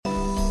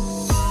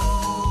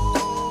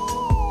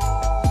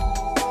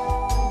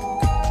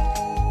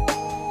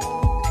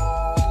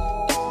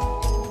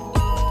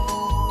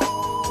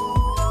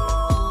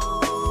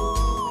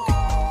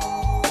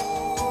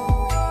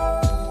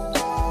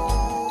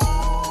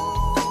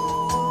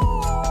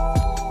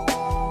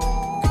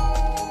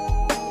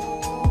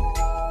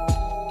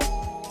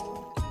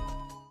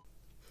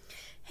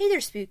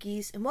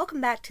Spookies, and welcome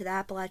back to the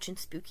Appalachian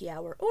Spooky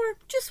Hour, or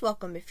just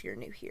welcome if you're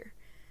new here.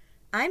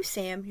 I'm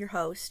Sam, your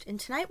host, and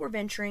tonight we're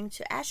venturing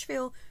to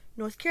Asheville,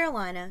 North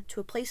Carolina, to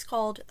a place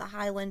called the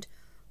Highland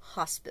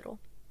Hospital.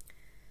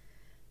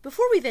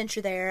 Before we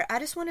venture there, I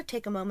just want to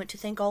take a moment to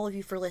thank all of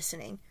you for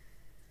listening.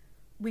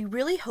 We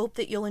really hope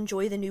that you'll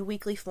enjoy the new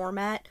weekly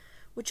format,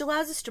 which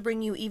allows us to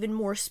bring you even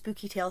more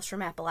spooky tales from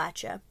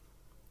Appalachia.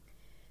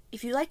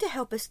 If you'd like to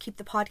help us keep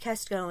the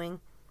podcast going,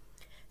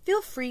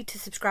 feel free to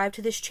subscribe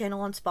to this channel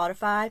on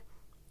Spotify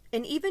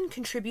and even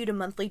contribute a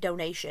monthly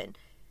donation.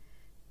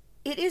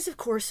 It is, of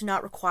course,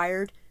 not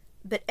required,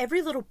 but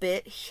every little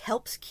bit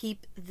helps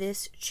keep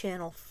this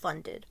channel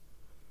funded.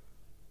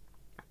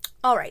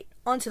 Alright,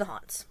 on to the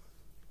haunts.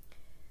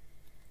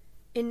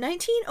 In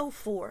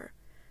 1904,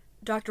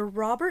 Dr.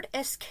 Robert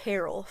S.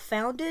 Carroll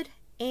founded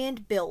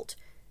and built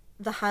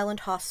the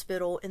Highland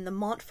Hospital in the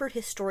Montford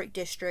Historic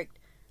District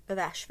of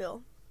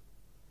Asheville.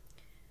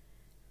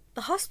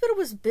 The hospital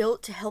was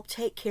built to help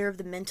take care of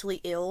the mentally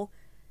ill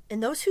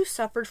and those who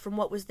suffered from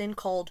what was then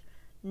called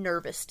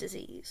nervous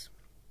disease.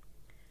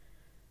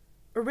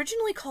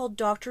 Originally called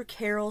Dr.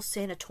 Carroll's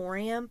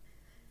Sanatorium,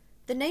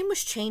 the name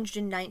was changed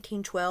in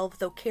 1912,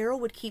 though Carroll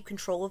would keep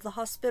control of the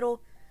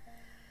hospital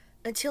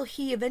until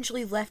he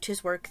eventually left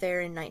his work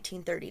there in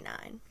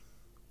 1939.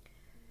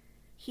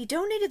 He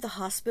donated the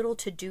hospital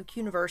to Duke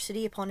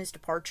University upon his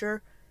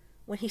departure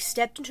when he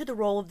stepped into the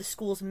role of the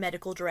school's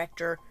medical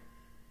director,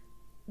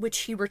 which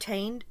he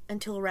retained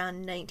until around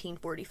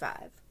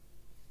 1945.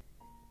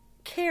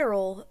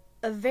 Carroll,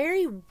 a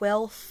very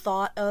well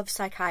thought of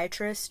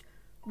psychiatrist,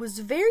 was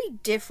very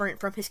different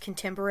from his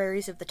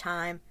contemporaries of the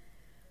time,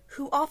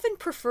 who often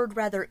preferred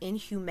rather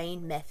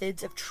inhumane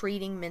methods of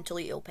treating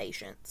mentally ill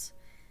patients.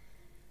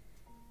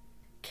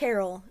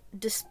 Carroll,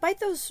 despite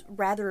those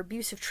rather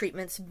abusive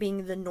treatments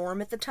being the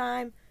norm at the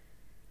time,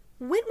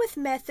 went with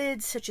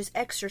methods such as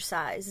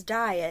exercise,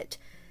 diet,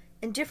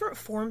 and different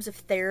forms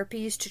of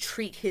therapies to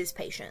treat his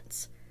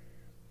patients.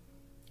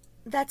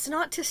 That's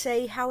not to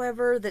say,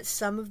 however, that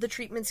some of the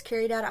treatments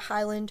carried out at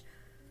Highland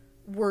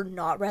were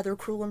not rather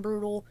cruel and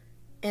brutal,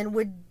 and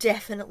would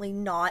definitely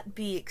not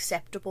be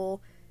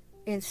acceptable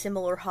in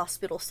similar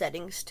hospital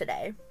settings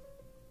today.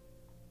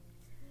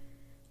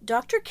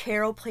 Dr.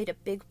 Carroll played a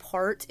big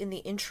part in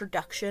the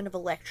introduction of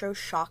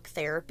electroshock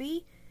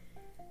therapy,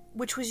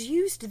 which was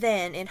used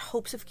then in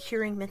hopes of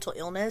curing mental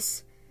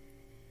illness,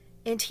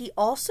 and he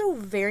also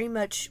very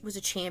much was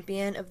a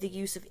champion of the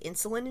use of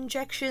insulin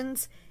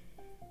injections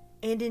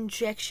and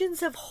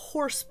injections of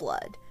horse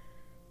blood,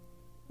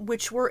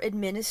 which were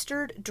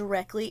administered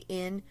directly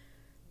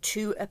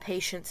into a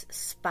patient's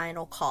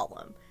spinal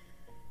column.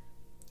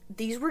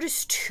 These were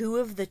just two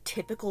of the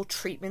typical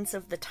treatments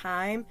of the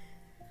time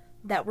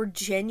that were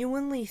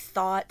genuinely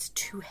thought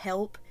to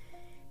help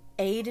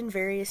aid in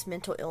various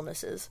mental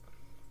illnesses.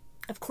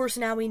 Of course,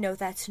 now we know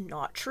that's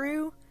not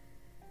true,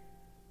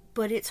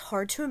 but it's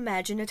hard to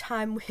imagine a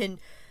time when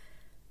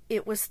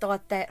it was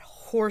thought that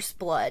horse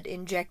blood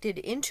injected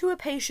into a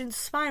patient's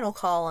spinal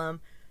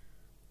column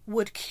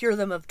would cure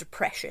them of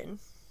depression.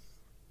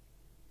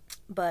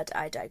 But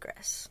I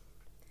digress.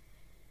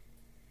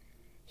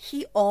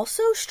 He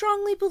also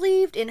strongly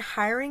believed in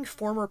hiring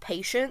former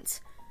patients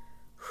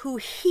who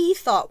he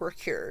thought were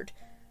cured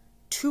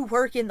to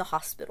work in the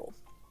hospital.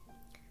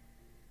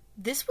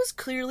 This was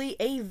clearly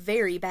a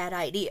very bad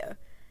idea,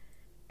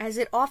 as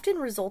it often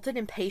resulted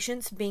in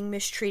patients being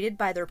mistreated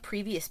by their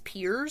previous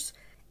peers,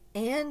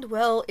 and,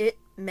 well, it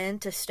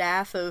meant a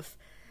staff of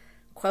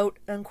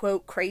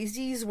quote-unquote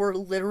crazies were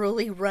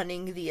literally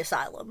running the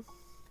asylum.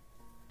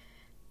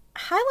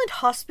 Highland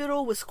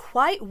Hospital was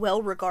quite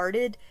well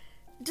regarded,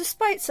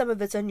 despite some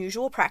of its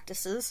unusual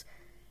practices,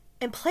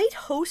 and played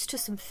host to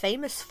some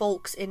famous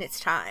folks in its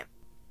time.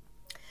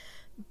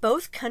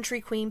 Both country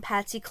queen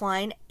Patsy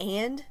Cline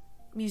and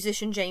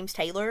musician James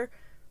Taylor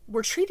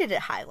were treated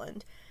at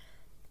Highland,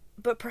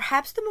 but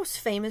perhaps the most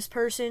famous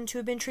person to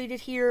have been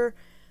treated here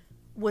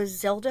was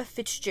Zelda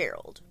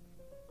Fitzgerald.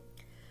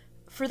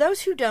 For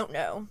those who don't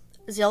know,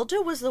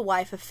 Zelda was the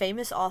wife of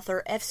famous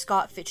author F.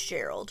 Scott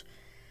Fitzgerald,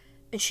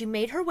 and she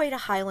made her way to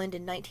Highland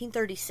in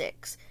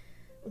 1936,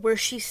 where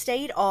she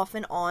stayed off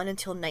and on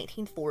until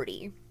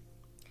 1940.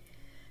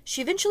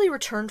 She eventually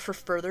returned for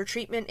further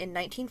treatment in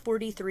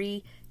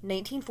 1943,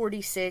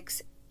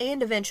 1946,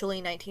 and eventually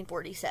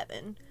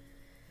 1947.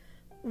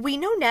 We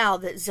know now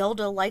that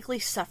Zelda likely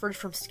suffered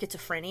from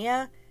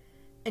schizophrenia,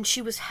 and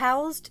she was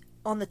housed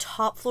on the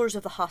top floors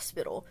of the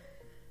hospital,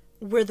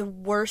 where the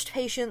worst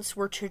patients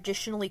were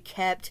traditionally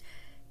kept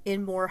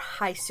in more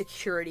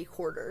high-security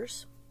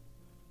quarters.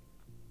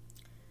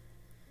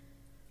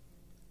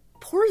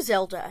 Poor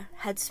Zelda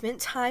had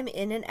spent time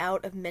in and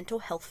out of mental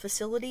health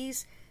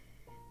facilities,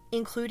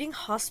 including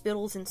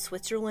hospitals in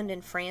Switzerland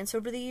and France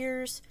over the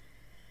years.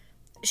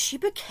 She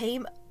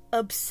became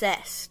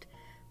obsessed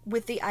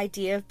with the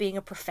idea of being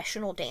a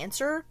professional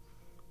dancer,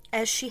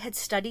 as she had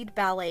studied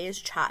ballet as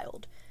a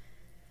child.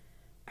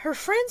 Her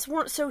friends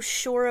weren't so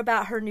sure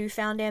about her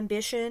newfound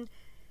ambition,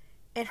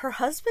 and her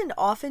husband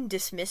often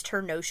dismissed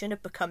her notion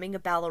of becoming a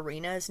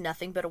ballerina as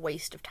nothing but a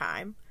waste of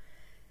time.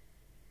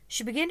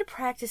 She began to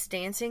practice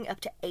dancing up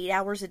to 8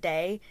 hours a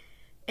day,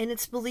 and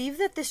it's believed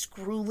that this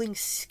grueling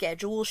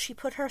schedule she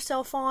put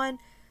herself on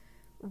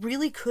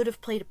really could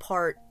have played a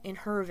part in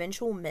her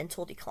eventual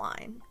mental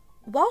decline.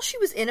 While she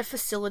was in a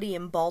facility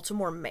in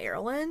Baltimore,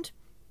 Maryland,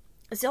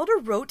 Zelda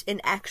wrote an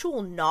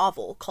actual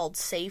novel called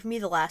Save Me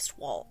the Last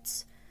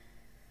Waltz.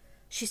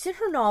 She sent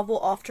her novel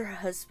off to her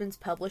husband's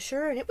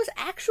publisher, and it was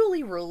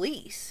actually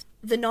released.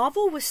 The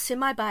novel was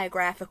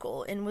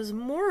semi-biographical and was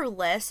more or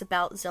less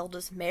about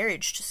Zelda's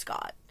marriage to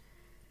Scott.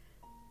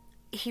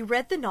 He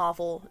read the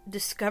novel,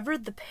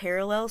 discovered the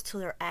parallels to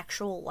their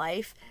actual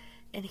life,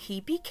 and he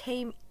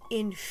became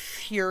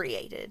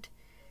infuriated.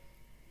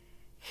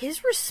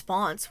 His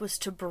response was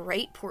to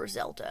berate poor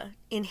Zelda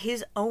in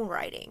his own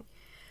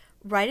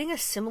writing a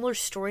similar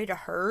story to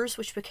hers,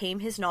 which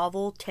became his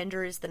novel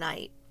Tender is the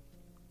Night.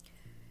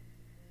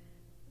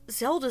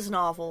 Zelda's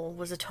novel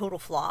was a total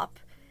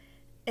flop,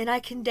 and I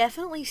can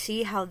definitely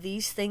see how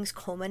these things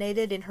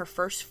culminated in her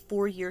first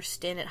 4-year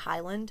stint at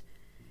Highland.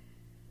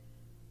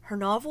 Her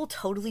novel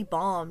totally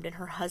bombed, and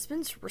her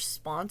husband's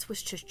response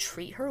was to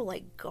treat her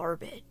like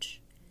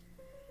garbage.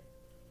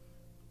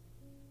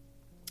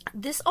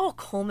 This all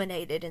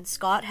culminated in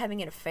Scott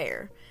having an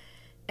affair,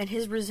 and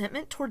his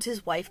resentment towards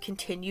his wife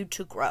continued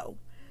to grow.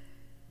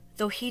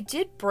 Though he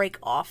did break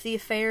off the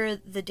affair,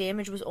 the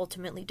damage was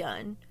ultimately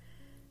done.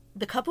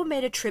 The couple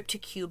made a trip to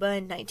Cuba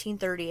in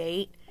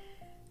 1938,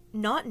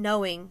 not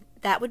knowing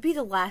that would be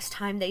the last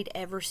time they'd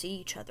ever see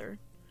each other.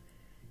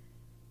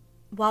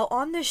 While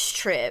on this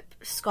trip,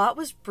 Scott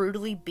was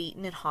brutally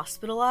beaten and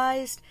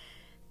hospitalized,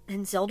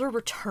 and Zelda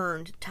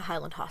returned to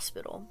Highland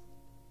Hospital.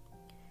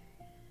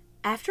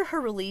 After her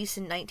release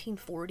in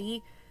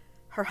 1940,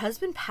 her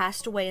husband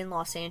passed away in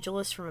Los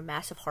Angeles from a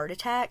massive heart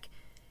attack,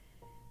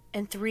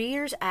 and 3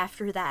 years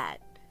after that,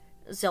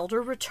 Zelda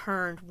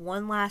returned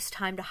one last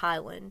time to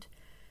Highland,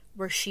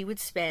 where she would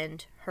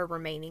spend her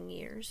remaining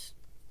years.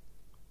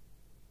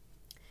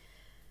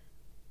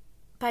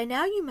 By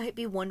now you might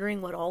be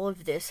wondering what all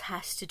of this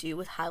has to do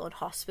with Highland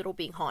Hospital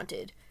being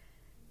haunted.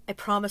 I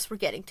promise we're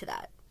getting to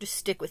that. Just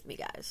stick with me,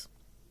 guys.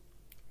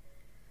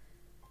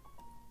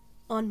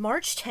 On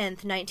March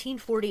 10th,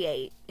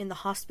 1948, in the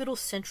hospital's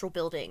central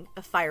building,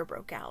 a fire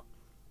broke out.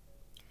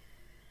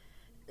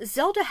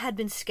 Zelda had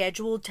been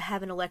scheduled to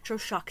have an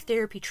electroshock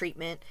therapy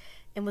treatment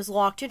and was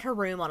locked in her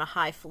room on a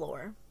high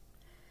floor.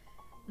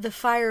 The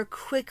fire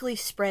quickly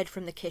spread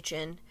from the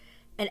kitchen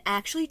and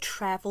actually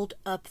traveled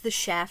up the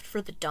shaft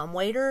for the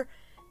dumbwaiter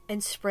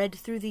and spread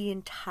through the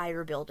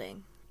entire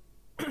building.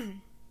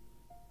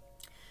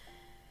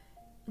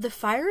 The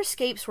fire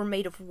escapes were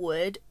made of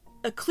wood,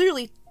 a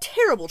clearly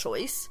terrible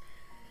choice,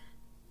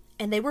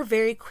 and they were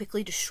very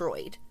quickly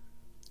destroyed.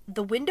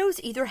 The windows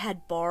either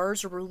had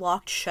bars or were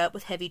locked shut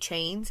with heavy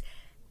chains,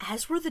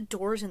 as were the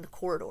doors in the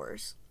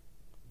corridors.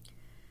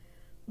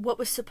 What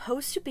was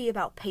supposed to be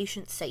about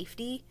patient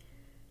safety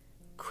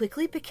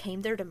quickly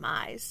became their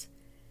demise.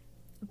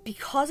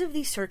 Because of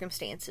these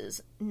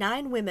circumstances,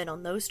 9 women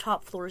on those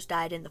top floors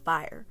died in the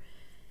fire,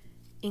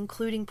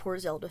 including poor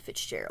Zelda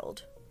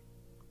Fitzgerald.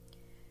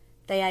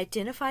 They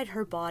identified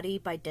her body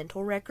by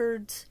dental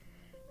records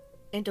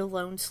and a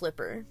lone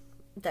slipper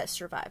that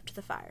survived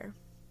the fire.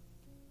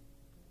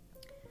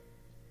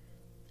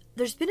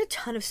 There's been a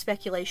ton of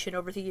speculation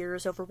over the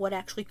years over what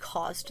actually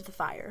caused the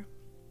fire.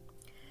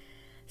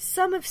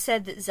 Some have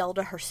said that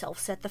Zelda herself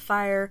set the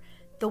fire,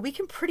 though we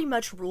can pretty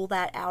much rule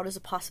that out as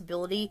a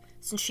possibility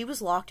since she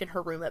was locked in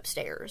her room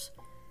upstairs.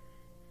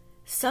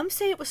 Some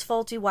say it was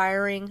faulty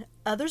wiring,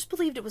 others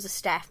believed it was a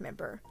staff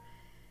member.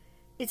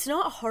 It's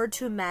not hard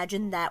to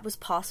imagine that was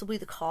possibly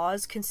the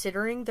cause,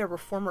 considering there were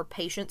former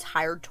patients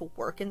hired to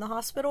work in the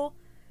hospital.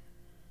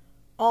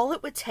 All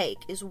it would take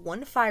is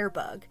one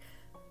firebug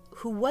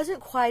who wasn't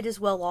quite as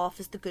well off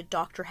as the good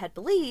doctor had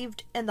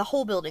believed, and the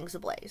whole building's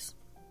ablaze.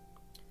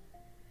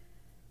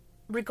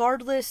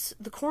 Regardless,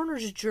 the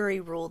coroner's jury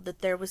ruled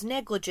that there was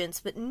negligence,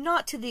 but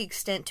not to the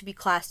extent to be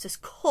classed as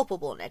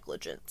culpable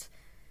negligence.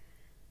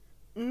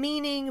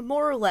 Meaning,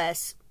 more or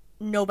less,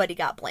 nobody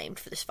got blamed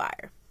for this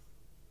fire.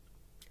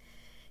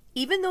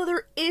 Even though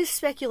there is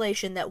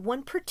speculation that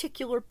one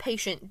particular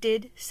patient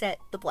did set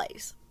the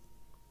blaze.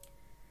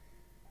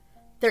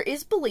 There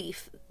is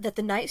belief that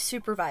the night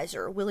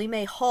supervisor, Willie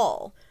Mae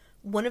Hall,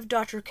 one of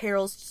Dr.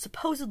 Carroll's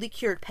supposedly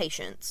cured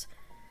patients,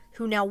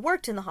 who now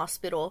worked in the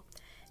hospital,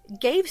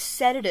 gave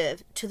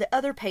sedative to the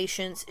other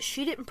patients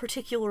she didn't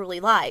particularly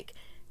like,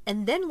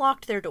 and then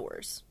locked their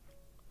doors.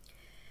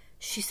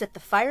 She set the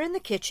fire in the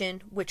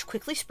kitchen, which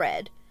quickly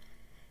spread.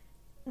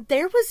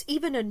 There was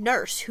even a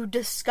nurse who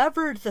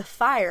discovered the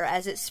fire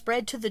as it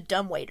spread to the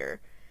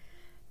dumbwaiter.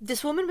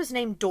 This woman was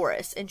named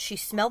Doris, and she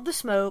smelled the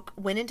smoke,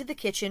 went into the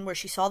kitchen where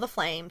she saw the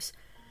flames.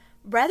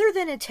 Rather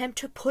than attempt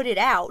to put it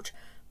out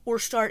or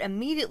start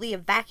immediately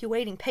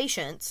evacuating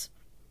patients,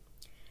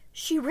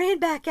 she ran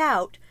back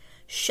out,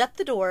 shut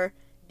the door,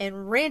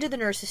 and ran to the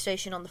nurse's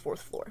station on the 4th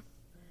floor.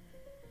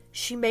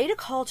 She made a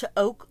call to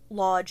Oak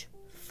Lodge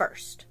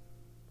first,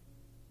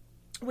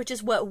 which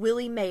is what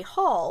Willie Mae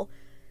Hall,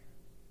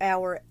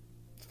 our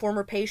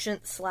former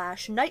patient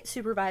 / night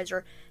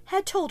supervisor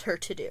had told her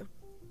to do.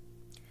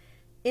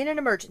 In an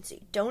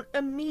emergency, don't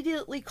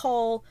immediately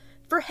call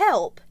for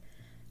help.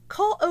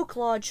 Call Oak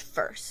Lodge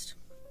first.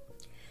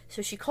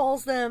 So she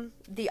calls them.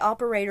 The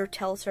operator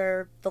tells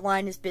her the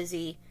line is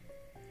busy.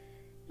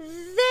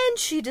 Then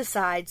she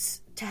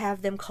decides to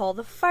have them call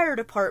the fire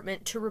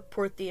department to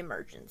report the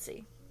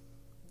emergency.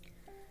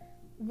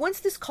 Once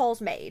this call's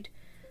made,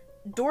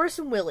 Doris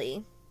and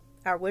Willie,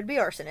 our would-be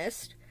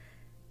arsonist,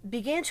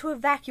 began to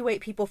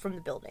evacuate people from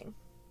the building.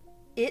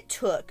 It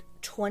took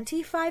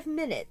 25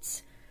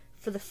 minutes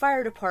for the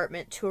fire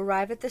department to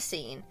arrive at the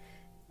scene,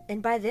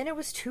 and by then it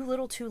was too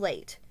little too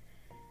late.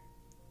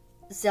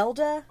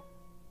 Zelda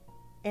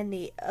and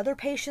the other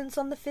patients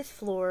on the 5th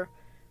floor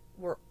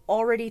were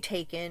already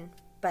taken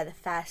by the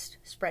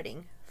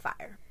fast-spreading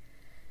fire.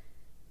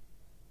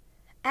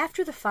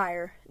 After the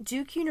fire,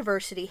 Duke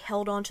University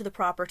held on to the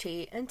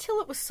property until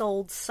it was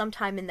sold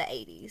sometime in the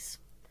 80s.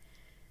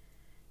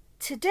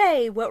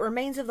 Today, what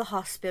remains of the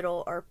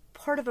hospital are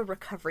part of a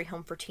recovery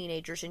home for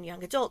teenagers and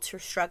young adults who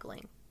are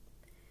struggling.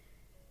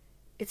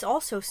 It's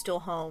also still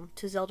home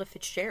to Zelda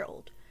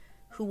Fitzgerald,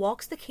 who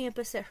walks the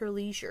campus at her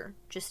leisure,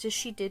 just as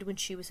she did when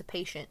she was a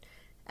patient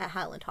at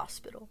Highland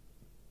Hospital.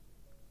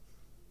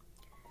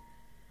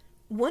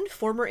 One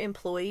former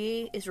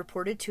employee is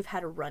reported to have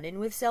had a run-in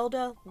with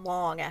Zelda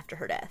long after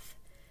her death.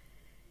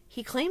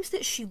 He claims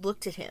that she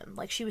looked at him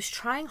like she was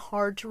trying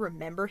hard to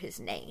remember his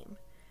name,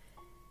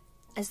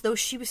 as though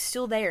she was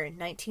still there in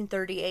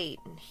 1938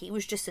 and he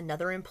was just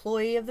another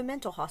employee of the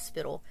mental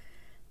hospital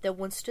that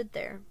once stood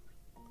there.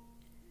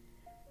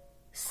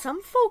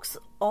 Some folks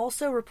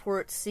also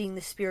report seeing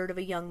the spirit of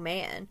a young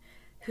man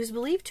who's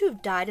believed to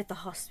have died at the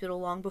hospital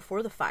long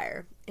before the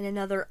fire in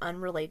another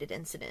unrelated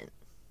incident.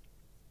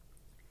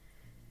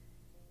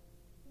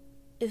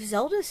 If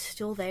Zelda's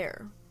still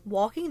there,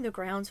 walking the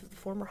grounds of the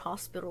former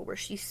hospital where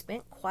she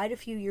spent quite a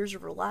few years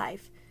of her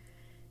life,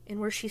 and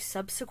where she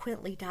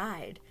subsequently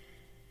died,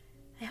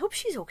 I hope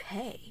she's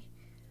okay.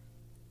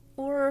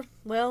 Or,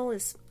 well,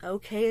 as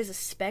okay as a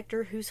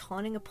specter who's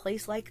haunting a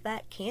place like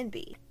that can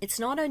be. It's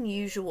not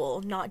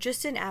unusual, not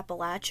just in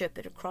Appalachia,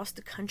 but across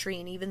the country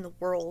and even the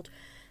world,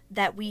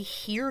 that we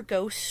hear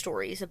ghost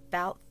stories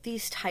about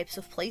these types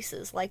of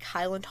places, like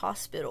Highland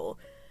Hospital,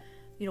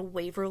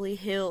 Waverly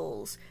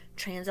Hills,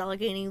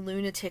 Trans-Allegheny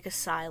Lunatic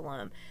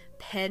Asylum,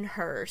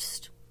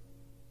 Pennhurst.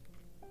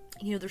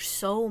 There's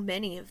so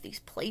many of these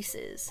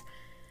places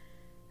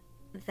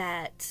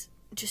that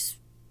just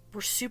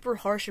were super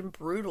harsh and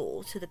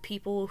brutal to the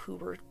people who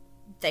were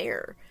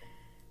there.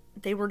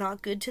 They were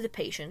not good to the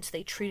patients.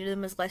 They treated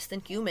them as less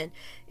than human.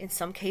 In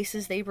some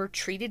cases, they were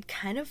treated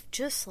kind of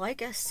just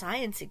like a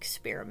science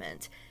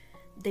experiment.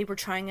 They were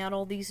trying out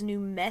all these new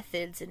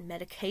methods and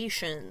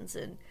medications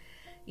and,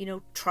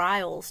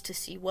 trials to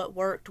see what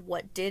worked,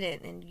 what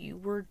didn't, and you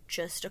were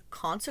just a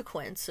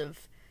consequence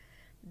of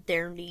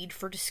their need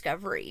for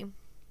discovery.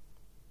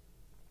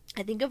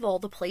 I think of all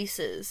the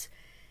places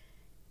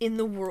in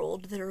the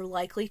world that are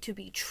likely to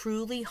be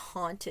truly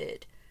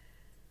haunted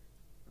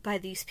by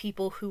these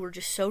people who were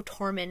just so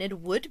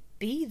tormented would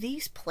be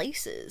these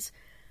places.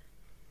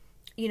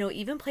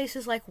 Even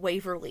places like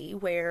Waverly,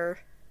 where,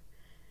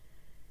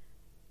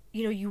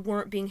 you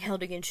weren't being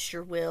held against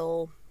your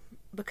will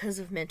because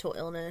of mental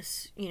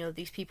illness.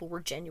 These people were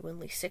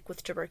genuinely sick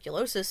with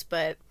tuberculosis,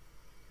 but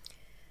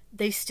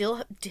they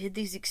still did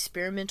these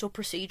experimental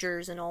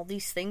procedures and all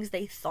these things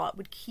they thought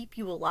would keep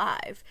you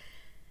alive.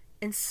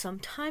 And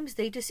sometimes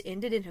they just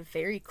ended in a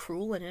very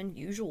cruel and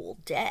unusual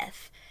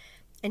death.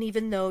 And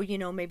even though,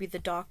 maybe the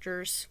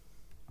doctors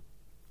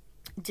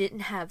didn't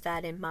have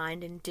that in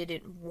mind and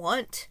didn't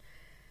want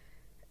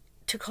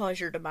to cause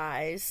your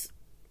demise,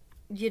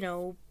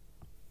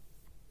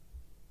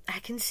 I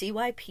can see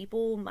why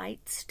people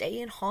might stay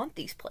and haunt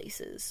these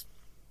places.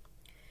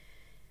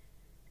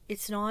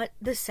 It's not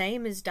the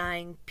same as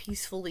dying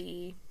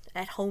peacefully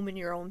at home in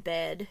your own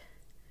bed.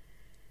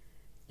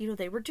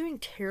 They were doing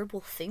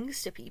terrible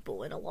things to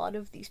people in a lot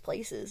of these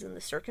places, and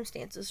the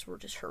circumstances were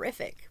just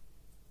horrific.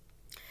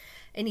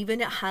 And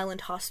even at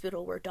Highland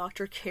Hospital, where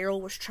Dr.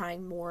 Carroll was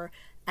trying more,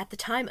 at the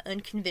time,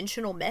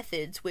 unconventional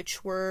methods,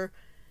 which were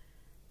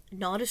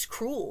not as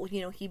cruel.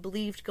 He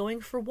believed going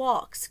for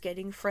walks,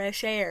 getting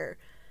fresh air,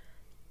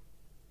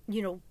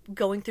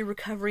 going through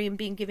recovery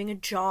and given a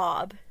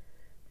job,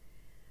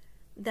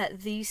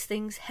 that these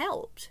things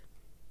helped.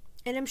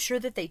 And I'm sure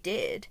that they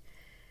did.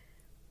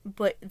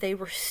 But they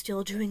were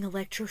still doing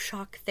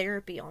electroshock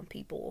therapy on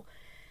people.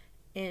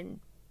 And,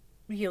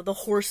 the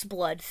horse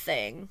blood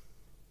thing.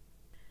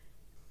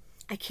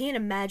 I can't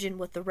imagine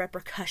what the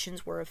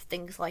repercussions were of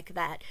things like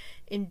that.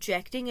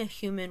 Injecting a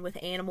human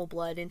with animal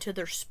blood into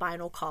their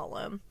spinal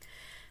column.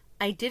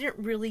 I didn't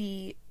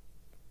really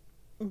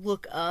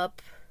look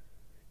up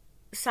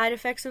side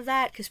effects of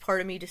that, because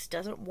part of me just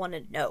doesn't want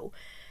to know.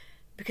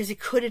 Because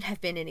it couldn't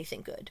have been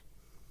anything good.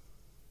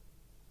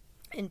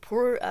 And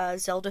poor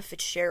Zelda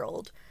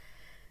Fitzgerald,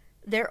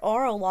 there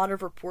are a lot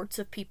of reports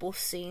of people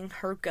seeing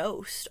her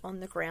ghost on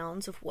the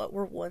grounds of what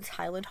were once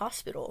Highland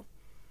Hospital.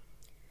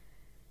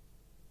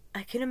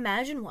 I can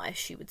imagine why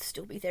she would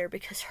still be there,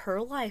 because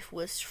her life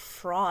was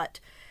fraught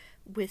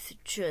with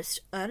just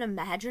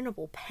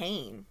unimaginable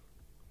pain.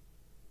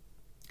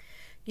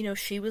 You know,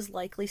 she was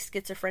likely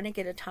schizophrenic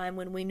at a time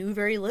when we knew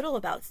very little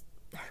about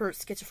her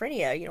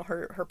schizophrenia, you know,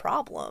 her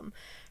problem,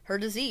 her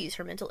disease,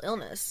 her mental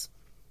illness.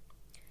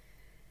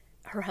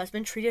 Her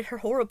husband treated her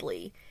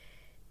horribly.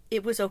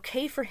 It was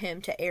okay for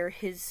him to air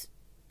his,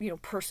 you know,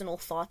 personal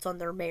thoughts on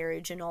their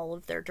marriage and all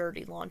of their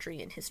dirty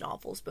laundry in his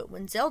novels. But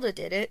when Zelda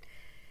did it,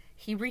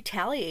 he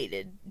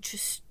retaliated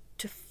just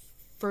to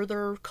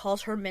further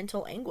cause her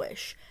mental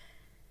anguish.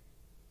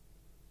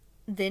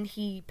 Then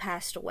he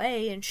passed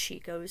away, and she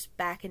goes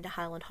back into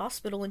Highland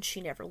Hospital, and she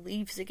never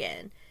leaves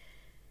again.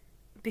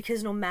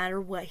 Because no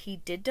matter what he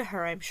did to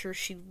her, I'm sure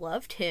she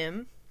loved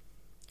him,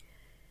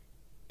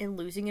 and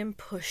losing him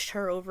pushed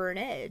her over an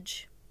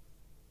edge.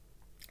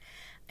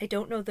 I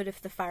don't know that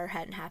if the fire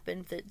hadn't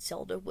happened that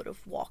Zelda would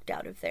have walked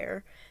out of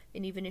there,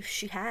 and even if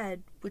she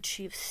had, would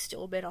she have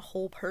still been a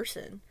whole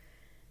person,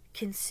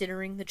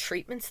 considering the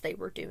treatments they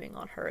were doing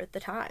on her at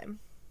the time.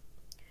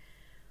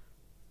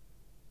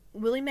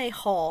 Willie Mae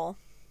Hall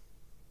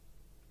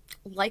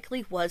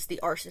likely was the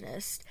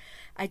arsonist.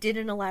 I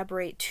didn't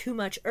elaborate too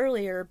much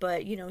earlier,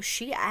 but, you know,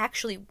 she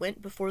actually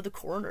went before the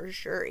coroner's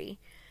jury.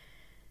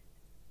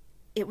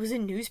 It was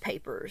in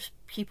newspapers.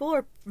 People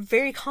are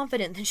very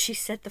confident that she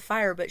set the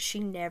fire, but she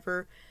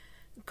never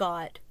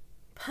got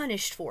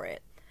punished for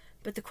it.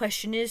 But the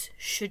question is,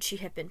 should she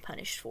have been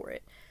punished for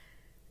it?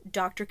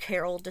 Dr.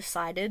 Carroll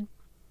decided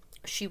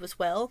she was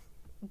well,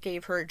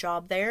 gave her a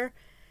job there,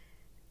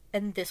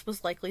 and this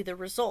was likely the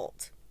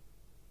result.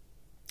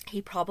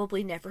 He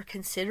probably never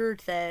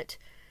considered that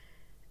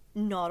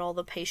not all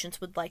the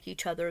patients would like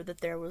each other, that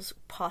there was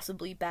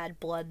possibly bad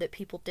blood, that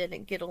people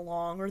didn't get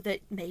along, or that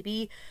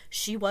maybe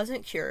she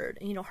wasn't cured.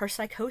 You know, her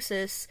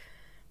psychosis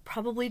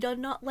probably did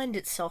not lend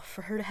itself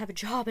for her to have a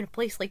job in a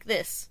place like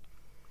this.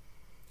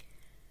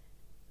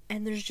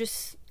 And there's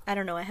just, I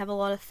don't know, I have a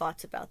lot of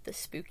thoughts about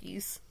this,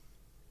 Spookies.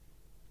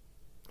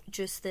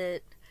 Just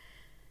that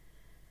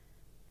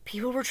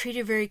people were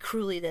treated very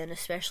cruelly then,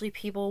 especially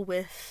people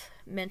with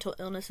mental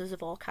illnesses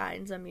of all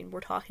kinds. I mean,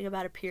 we're talking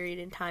about a period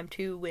in time,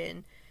 too,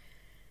 when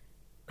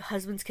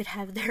husbands could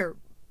have their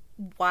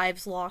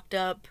wives locked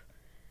up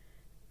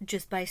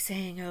just by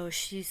saying, oh,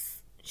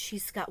 she's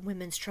got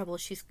women's trouble,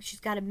 she's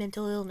got a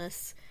mental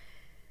illness,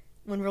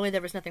 when really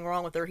there was nothing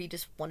wrong with her. He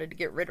just wanted to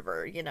get rid of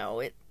her. You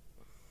know,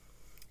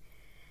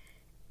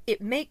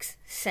 it makes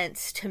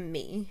sense to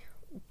me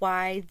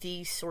why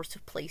these sorts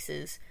of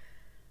places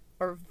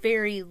are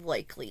very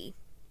likely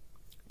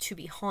to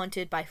be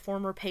haunted by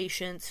former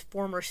patients,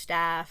 former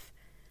staff,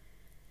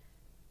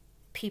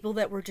 people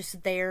that were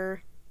just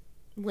there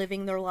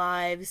living their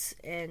lives,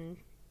 and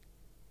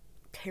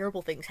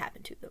terrible things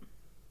happen to them.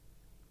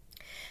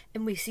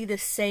 And we see the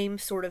same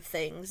sort of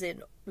things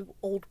in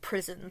old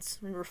prisons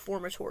and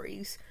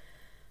reformatories,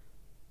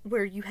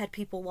 where you had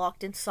people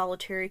locked in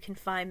solitary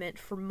confinement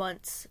for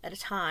months at a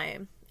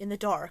time, in the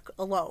dark,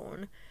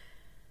 alone,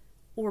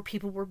 or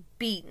people were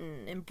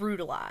beaten and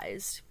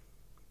brutalized.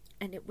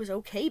 And it was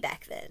okay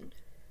back then.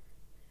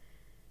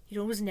 You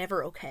know, it was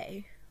never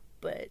okay,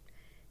 but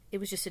it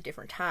was just a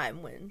different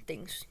time when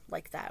things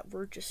like that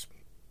were just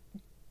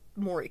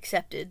more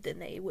accepted than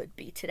they would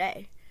be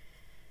today.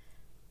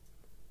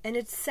 And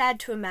it's sad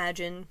to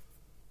imagine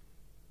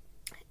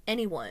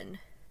anyone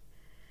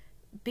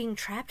being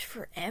trapped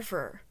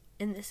forever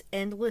in this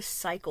endless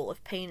cycle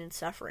of pain and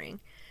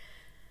suffering.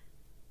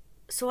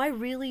 So I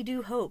really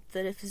do hope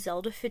that if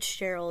Zelda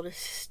Fitzgerald is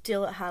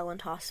still at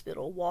Highland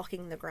Hospital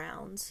walking the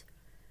grounds,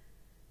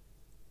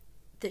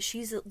 that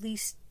she's at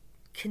least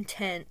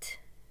content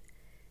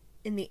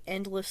in the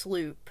endless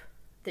loop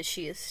that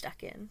she is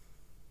stuck in.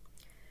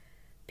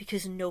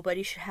 Because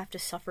nobody should have to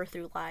suffer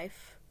through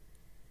life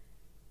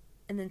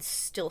and then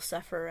still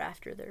suffer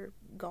after they're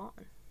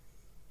gone.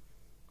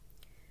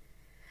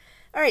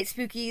 Alright,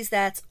 Spookies,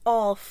 that's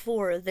all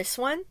for this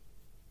one.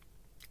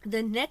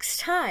 The next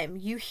time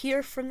you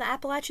hear from the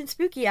Appalachian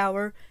Spooky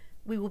Hour,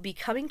 we will be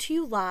coming to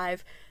you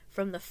live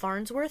from the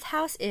Farnsworth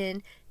House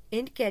Inn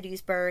in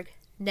Gettysburg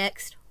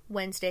next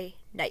Wednesday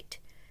night.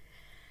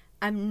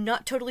 I'm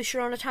not totally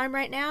sure on a time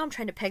right now. I'm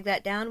trying to peg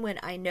that down. When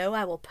I know,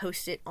 I will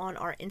post it on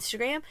our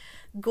Instagram.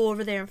 Go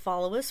over there and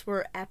follow us.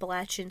 We're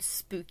Appalachian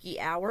Spooky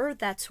Hour.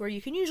 That's where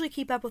you can usually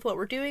keep up with what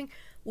we're doing.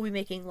 We'll be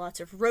making lots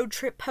of road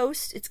trip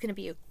posts. It's going to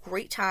be a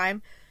great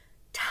time.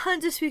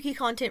 Tons of spooky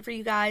content for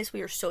you guys.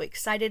 We are so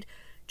excited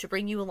to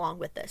bring you along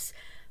with this.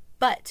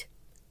 But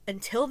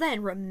until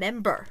then,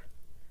 remember,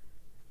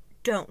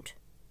 don't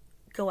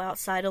go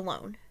outside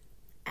alone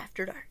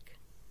after dark.